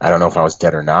don't know if I was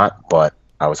dead or not, but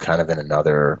I was kind of in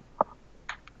another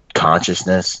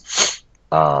consciousness.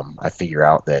 I figure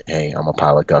out that, hey, I'm a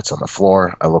pile of guts on the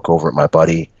floor. I look over at my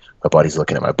buddy. My buddy's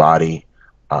looking at my body.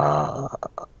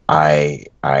 I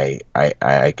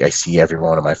see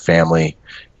everyone in my family,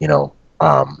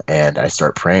 And I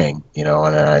start praying, and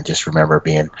then I just remember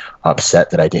being upset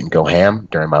that I didn't go ham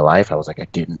during my life. I was like,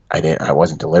 I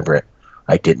wasn't deliberate.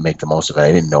 I didn't make the most of it.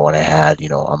 I didn't know what I had.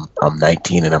 I'm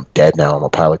 19 and I'm dead now. I'm a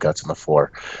pile of guts on the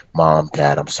floor. Mom,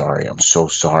 Dad, I'm sorry. I'm so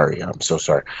sorry. I'm so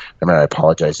sorry. I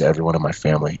apologize to everyone in my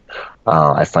family.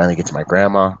 I finally get to my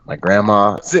grandma. My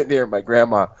grandma sitting here. My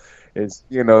grandma is,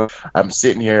 I'm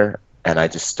sitting here and I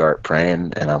just start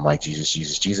praying and I'm like, Jesus,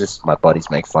 Jesus, Jesus. My buddies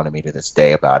make fun of me to this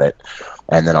day about it.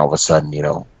 And then all of a sudden,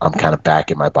 I'm kind of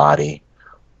back in my body.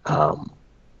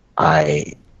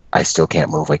 I still can't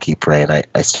move. I keep praying. I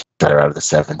stutter out of the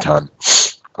 7-ton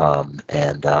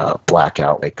and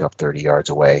blackout, wake up 30 yards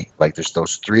away. Like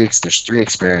there's three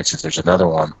experiences. There's another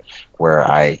one where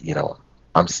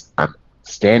I'm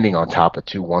standing on top of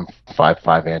two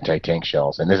 155 anti-tank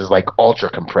shells, and this is like ultra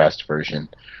compressed version.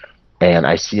 And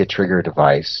I see a trigger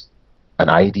device. An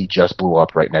IED just blew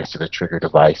up right next to the trigger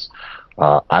device.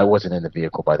 I wasn't in the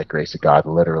vehicle by the grace of God.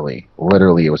 Literally,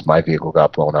 it was my vehicle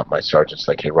got blown up. My sergeant's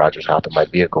like, "Hey, Rodgers, hop in my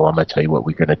vehicle. I'm going to tell you what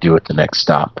we're going to do at the next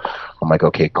stop." I'm like,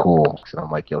 "Okay, cool." So I'm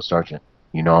like, "Yo, Sergeant,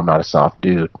 I'm not a soft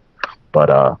dude,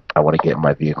 but I want to get in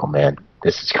my vehicle, man.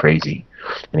 This is crazy."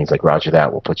 And he's like, "Roger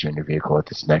that. We'll put you in your vehicle at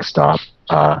this next stop."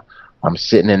 I'm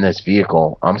sitting in this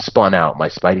vehicle. I'm spun out. My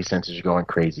spidey senses are going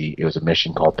crazy. It was a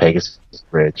mission called Pegasus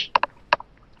Bridge.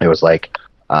 It was like,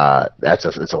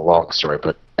 it's a long story,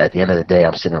 but at the end of the day,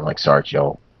 I'm sitting there like, "Sarge,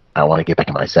 yo, I want to get back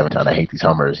in my 7-ton. I hate these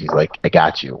Hummers." He's like, "I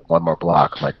got you. One more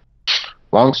block." I'm like,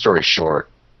 long story short,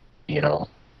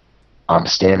 I'm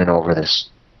standing over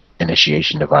this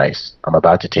initiation device. I'm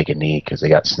about to take a knee because they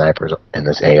got snipers in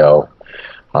this AO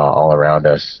all around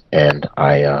us, and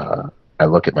I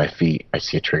look at my feet. I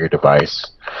see a trigger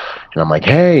device, and I'm like,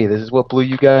 "Hey, this is what blew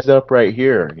you guys up right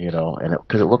here," and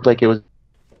because it looked like it was.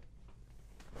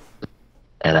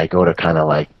 And I go to kind of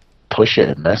like push it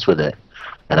and mess with it,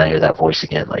 and I hear that voice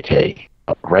again, like, "Hey,"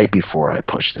 right before I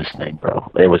push this thing, bro.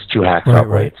 It was two hacksaw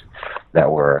blades that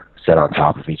were set on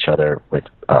top of each other with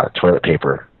toilet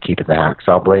paper, keeping the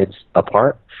hacksaw blades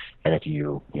apart. And if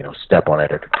you step on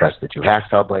it or compress the two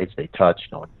hacksaw blades, they touch.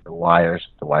 The wires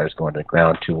going to the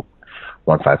ground. Two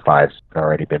 155s had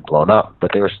already been blown up,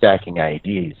 but they were stacking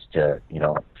IEDs to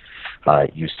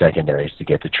use secondaries to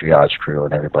get the triage crew,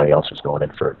 and everybody else was going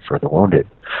in for the wounded.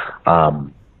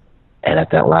 And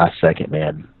at that last second,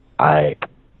 man, I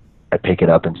pick it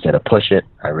up instead of push it.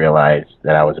 I realized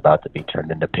that I was about to be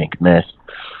turned into pink mist.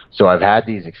 So I've had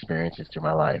these experiences through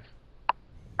my life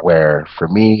where, for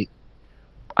me,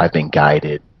 I've been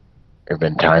guided. There have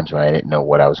been times when I didn't know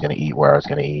what I was going to eat, where I was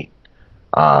going to eat.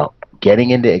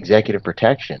 Getting into executive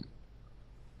protection,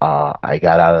 I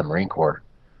got out of the Marine Corps.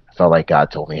 I felt like God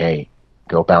told me, "Hey,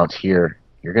 go bounce here.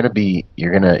 You're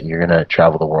gonna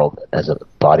travel the world as a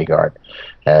bodyguard,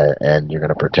 and you're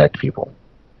gonna protect people."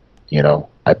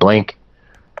 I blink.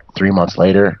 3 months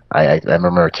later, I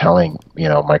remember telling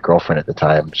my girlfriend at the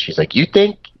time. She's like, "You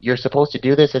think you're supposed to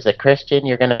do this as a Christian?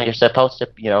 You're supposed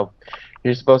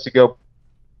to go."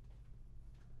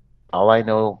 All I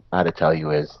know how to tell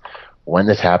you is, when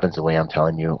this happens the way I'm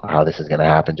telling you how this is gonna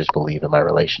happen, just believe in my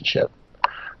relationship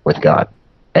with God.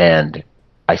 And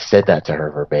I said that to her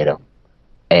verbatim.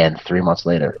 And 3 months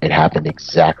later, it happened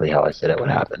exactly how I said it would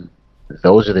happen.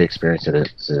 Those are the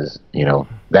experiences,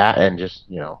 that, and just,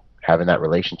 having that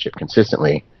relationship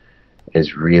consistently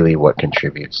is really what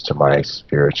contributes to my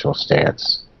spiritual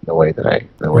stance, the way that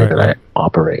I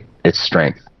operate. It's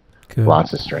strength. Good.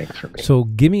 Lots of strength for me. So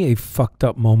give me a fucked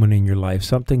up moment in your life,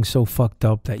 something so fucked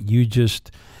up that you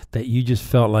just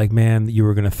felt like, man, you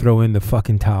were going to throw in the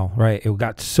fucking towel, right? It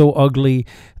got so ugly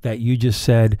that you just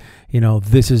said,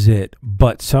 this is it.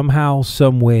 But somehow,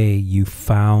 some way, you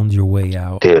found your way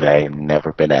out. Dude, I ain't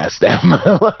never been asked that in my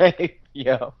life.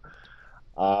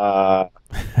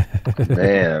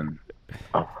 Man,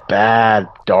 a bad,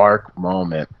 dark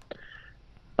moment.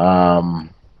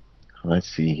 Let's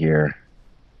see here.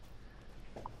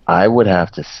 I would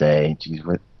have to say, geez,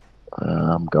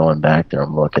 I'm going back there.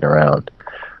 I'm looking around.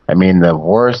 I mean, the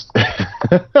worst.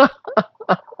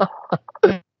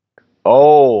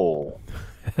 Oh.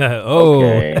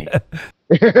 Okay.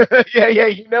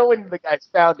 Yeah. When the guys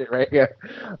found it, right? Yeah.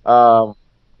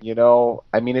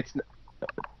 I mean,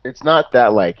 it's not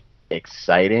that like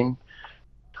exciting.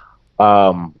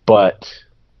 But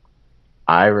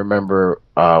I remember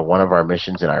one of our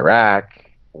missions in Iraq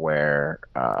where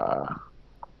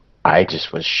I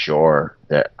just was sure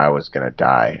that I was gonna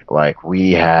die. Like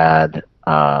we had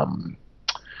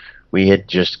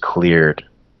just cleared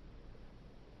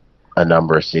a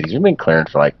number of cities. We've been clearing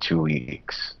for like 2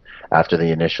 weeks after the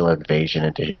initial invasion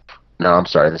into No, I'm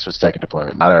sorry. This was second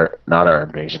deployment, not our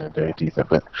invasion of Ethiopia,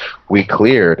 but we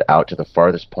cleared out to the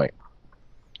farthest point,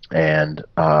 and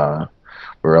we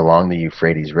were along the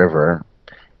Euphrates River,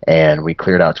 and we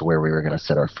cleared out to where we were going to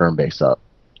set our firm base up.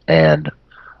 And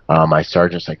my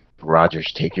sergeant's like,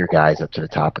 Rogers, take your guys up to the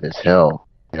top of this hill.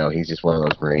 You know, he's just one of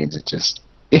those Marines that just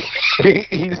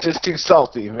he's just too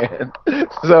salty, man.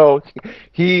 So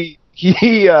he's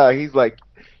like,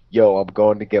 yo, I'm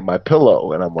going to get my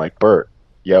pillow, and I'm like, Bert,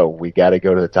 yo, we got to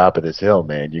go to the top of this hill,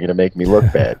 man. You're gonna make me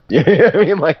look bad. You know what I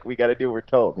mean? Like, we got to do what we're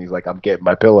told. And he's like, I'm getting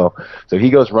my pillow. So he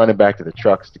goes running back to the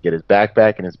trucks to get his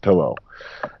backpack and his pillow.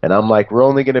 And I'm like, we're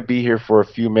only gonna be here for a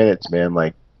few minutes, man.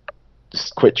 Like,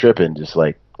 just quit tripping. Just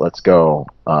like, let's go.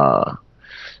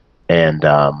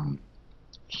 And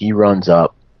he runs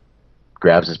up,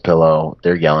 grabs his pillow.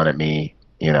 They're yelling at me,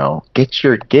 you know, get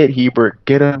Hebert,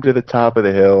 get him to the top of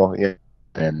the hill. Yeah.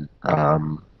 And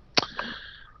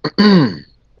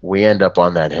we end up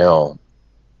on that hill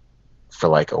for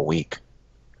like a week.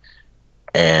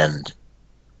 And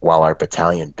while our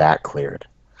battalion back cleared,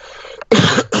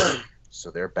 so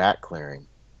they're back clearing,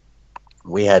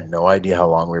 we had no idea how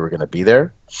long we were going to be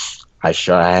there. I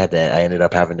ended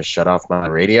up having to shut off my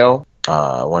radio.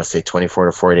 I want to say 24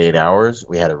 to 48 hours.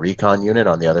 We had a recon unit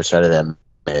on the other side of them.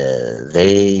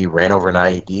 They ran over an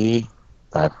IED.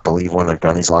 I believe one of the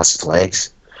gunnies lost his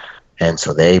legs. And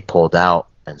so they pulled out.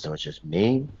 And so it's just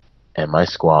me and my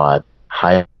squad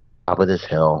high up of this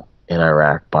hill in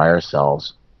Iraq by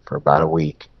ourselves for about a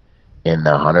week in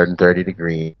the 130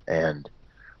 degrees. And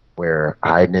we're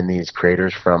hiding in these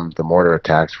craters from the mortar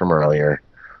attacks from earlier.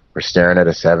 We're staring at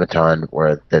a 7-ton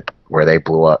where they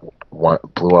blew up one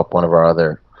of our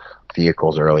other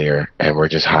vehicles earlier, and we're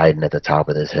just hiding at the top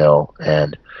of this hill.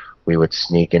 And we would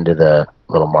sneak into the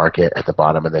little market at the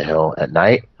bottom of the hill at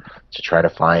night to try to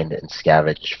find and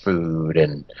scavenge food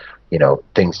and, you know,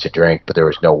 things to drink, but there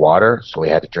was no water, so we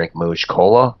had to drink Mooj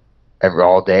Cola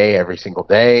all day, every single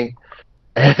day.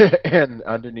 And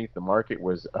underneath the market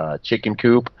was a chicken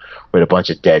coop with a bunch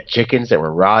of dead chickens that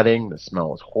were rotting. The smell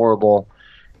was horrible,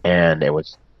 and it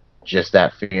was just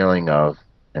that feeling of.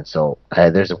 And so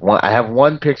I have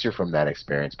one picture from that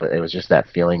experience, but it was just that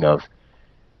feeling of,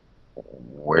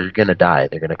 we're gonna die.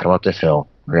 They're gonna come up this hill.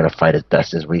 We're gonna fight as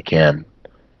best as we can,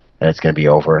 and it's gonna be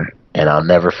over. And I'll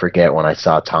never forget when I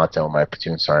saw Tonto, my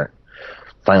platoon sergeant,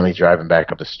 finally driving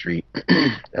back up the street,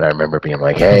 and I remember being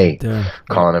like, "Hey,"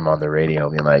 calling him on the radio,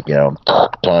 being like, "You know,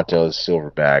 Tonto's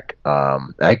Silverback."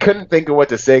 I couldn't think of what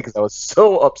to say because I was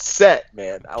so upset,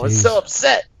 man. I was so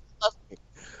upset.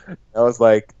 I was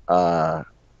like,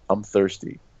 "I'm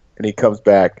thirsty," and he comes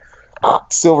back,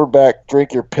 "Silverback,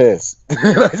 drink your piss." And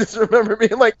I just remember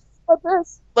being like, "What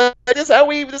this? Like, this how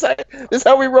we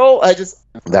roll."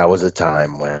 That was a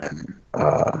time when,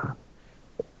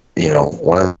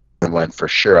 when for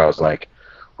sure I was like,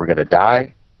 we're gonna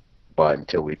die, but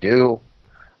until we do,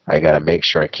 I gotta make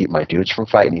sure I keep my dudes from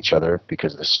fighting each other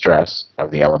because of the stress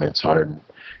of the elements, hard,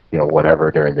 whatever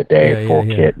during the day, full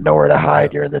kit, nowhere to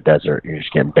hide. You're in the desert, you're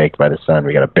just getting baked by the sun.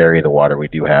 We gotta bury the water we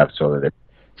do have so that it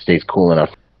stays cool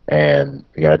enough, and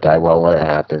we gotta die well when it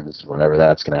happens, whenever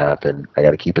that's gonna happen. I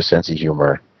gotta keep a sense of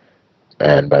humor,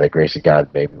 and by the grace of God,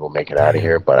 maybe we'll make it out of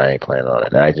here, but I ain't planning on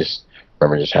it. And I just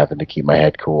remember just having to keep my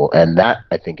head cool, and that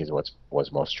I think is what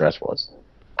was most stressful, is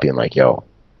being like, yo,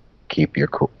 keep your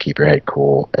head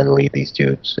cool and lead these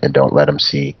dudes, and don't let them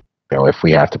see, if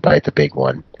we have to bite the big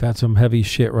one. That's some heavy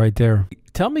shit right there.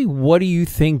 Tell me, what do you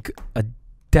think a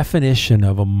definition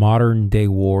of a modern day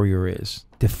warrior is?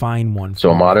 Define one.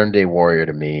 So a modern day warrior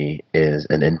to me is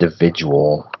an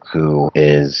individual who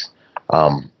is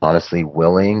honestly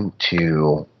willing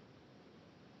to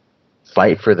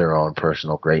fight for their own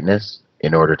personal greatness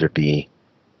in order to be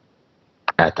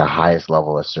at the highest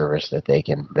level of service that they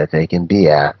can be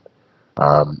at,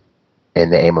 in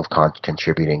the aim of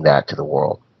contributing that to the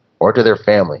world or to their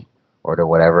family or to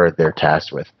whatever they're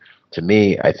tasked with. To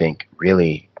me, I think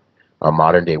really a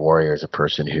modern day warrior is a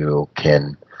person who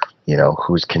can,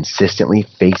 who's consistently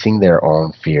facing their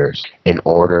own fears in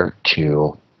order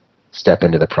to step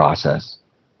into the process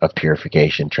of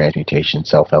purification, transmutation,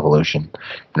 self-evolution,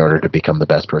 in order to become the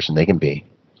best person they can be,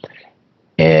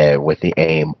 with the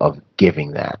aim of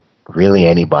giving that. Really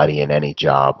anybody in any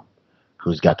job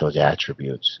who's got those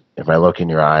attributes. If I look in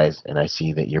your eyes and I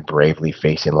see that you're bravely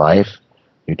facing life,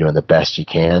 you're doing the best you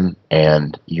can,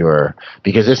 and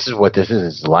because this is what this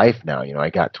is life now. I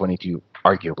got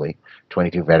arguably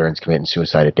 22 veterans committing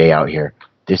suicide a day out here.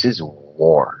 This is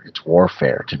war. It's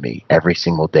warfare to me. Every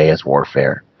single day is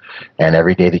warfare. And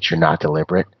every day that you're not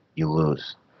deliberate, you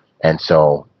lose. And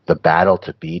so the battle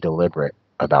to be deliberate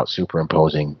about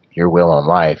superimposing your will on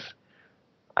life,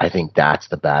 I think that's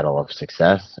the battle of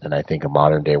success. And I think a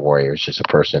modern day warrior is just a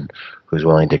person who's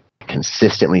willing to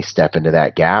consistently step into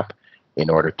that gap in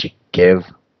order to give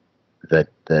the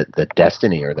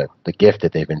destiny or the gift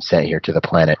that they've been sent here to the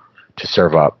planet to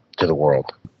serve up to the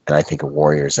world. And I think a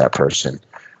warrior is that person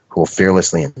who will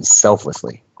fearlessly and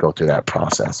selflessly go through that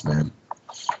process, man.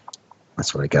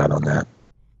 That's what I got on that.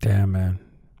 Damn, man.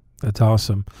 That's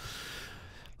awesome.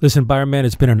 Listen, Byron, man,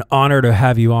 it's been an honor to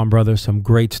have you on, brother. Some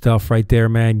great stuff right there,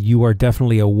 man. You are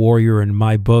definitely a warrior in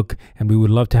my book, and we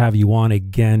would love to have you on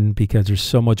again because there's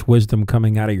so much wisdom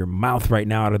coming out of your mouth right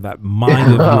now, out of that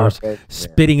mind of yours,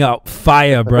 spitting out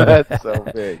fire, brother. That's so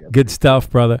big. Good stuff,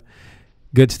 brother.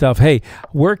 Good stuff. Hey,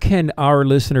 where can our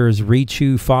listeners reach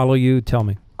you, follow you? Tell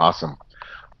me. Awesome.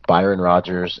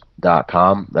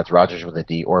 ByronRodgers.com. That's Rodgers with a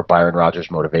D, or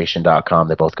ByronRodgersMotivation.com.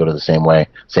 They both go to the same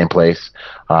place.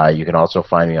 You can also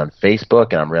find me on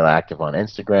Facebook, and I'm real active on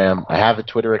Instagram. I have a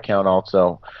Twitter account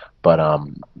also, but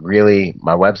really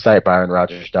my website,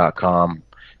 ByronRodgers.com,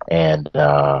 and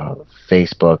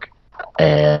Facebook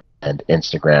and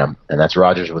Instagram, and that's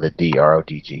Rodgers with a D,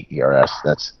 Rodgers.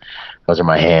 Those are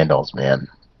my handles, man.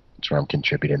 That's where I'm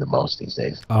contributing the most these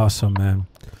days. Awesome, man.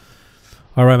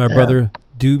 All right, my brother.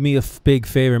 Do me a big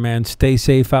favor, man. Stay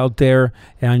safe out there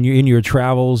and in your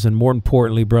travels. And more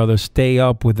importantly, brother, stay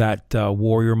up with that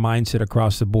warrior mindset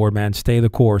across the board, man. Stay the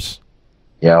course.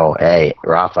 Yo, hey,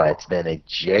 Rafa, it's been a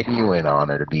genuine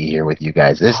honor to be here with you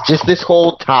guys. This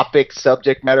whole topic,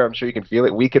 subject matter, I'm sure you can feel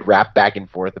it. We could rap back and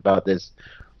forth about this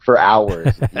for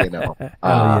hours, you know.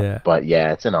 Yeah. But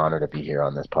yeah, it's an honor to be here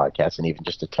on this podcast and even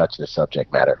just to touch the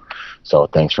subject matter. So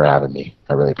thanks for having me.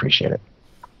 I really appreciate it.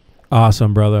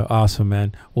 Awesome, brother. Awesome,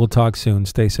 man. We'll talk soon.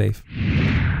 Stay safe.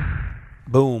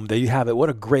 Boom. There you have it. What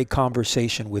a great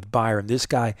conversation with Byron. This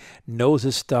guy knows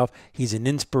his stuff. He's an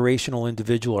inspirational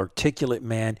individual, articulate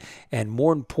man. And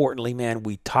more importantly, man,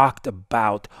 we talked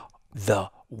about the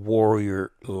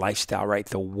warrior lifestyle, right?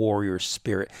 The warrior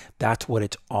spirit. That's what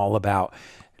it's all about.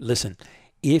 Listen,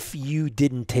 if you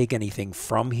didn't take anything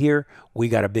from here, we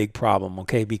got a big problem,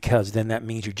 okay? Because then that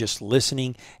means you're just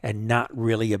listening and not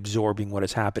really absorbing what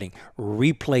is happening.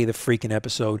 Replay the freaking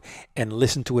episode and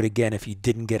listen to it again if you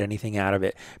didn't get anything out of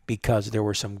it, because there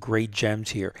were some great gems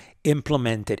here.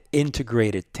 Implement it,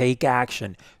 integrate it, take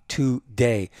action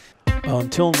today.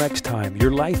 Until next time, your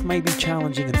life may be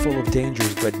challenging and full of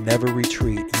dangers, but never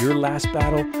retreat. Your last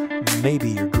battle may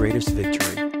be your greatest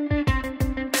victory.